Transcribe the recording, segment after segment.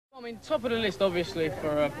I mean, top of the list, obviously,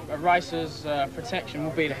 for a racer's protection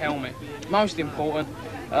would be the helmet. Most important.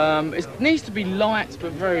 It needs to be light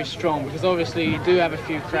but very strong, because obviously you do have a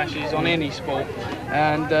few crashes on any sport,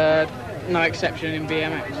 and no exception in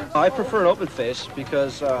BMX. I prefer an open face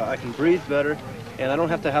because I can breathe better, and I don't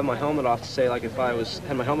have to have my helmet off to say, like, if I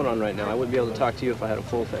had my helmet on right now, I wouldn't be able to talk to you if I had a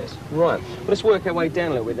full face. Right. Well, let's work our way down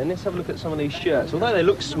a little bit then. Let's have a look at some of these shirts. Although they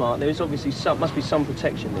look smart, there's obviously must be some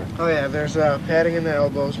protection there. Oh yeah, there's padding in the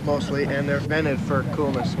elbows mostly, and they're vented for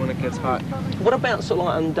coolness when it gets hot. What about sort of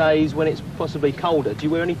like on days when it's possibly colder? Do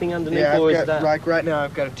you wear anything underneath? Yeah, or is that... like right now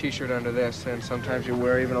I've got a t-shirt under this, and sometimes you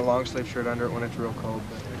wear even a long sleeve shirt under it when it's real cold.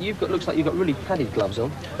 Looks like you've got really padded gloves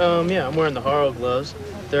on. Yeah, I'm wearing the Haro gloves.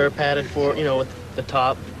 They're padded for, you know, with the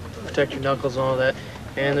top, protect your knuckles and all that.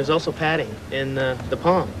 And there's also padding in the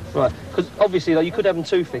palm. Right, because obviously, like, you could have them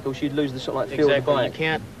too thick, or you'd lose the sort of like feel of the bike. You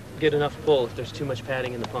can't get enough pull if there's too much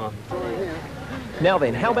padding in the palm. Now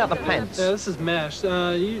then, how about the pants? Yeah, this is mesh.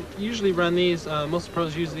 You usually run these, most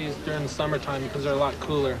pros use these during the summertime because they're a lot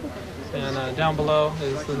cooler. And down below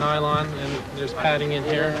is the nylon, and there's padding in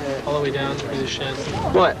here all the way down through the shin.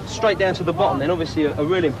 Right, straight down to the bottom then. Obviously a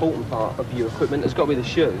really important part of your equipment has got to be the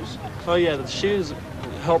shoes. Oh yeah, the shoes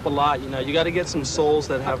help a lot. You know, you got to get some soles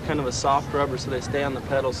that have kind of a soft rubber so they stay on the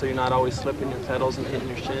pedal, so you're not always slipping your pedals and hitting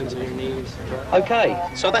your shins or your knees.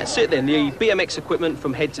 Okay, so that's it then, the BMX equipment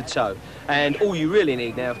from head to toe. And all you really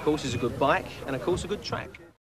need now, of course, is a good bike and, of course, a good track.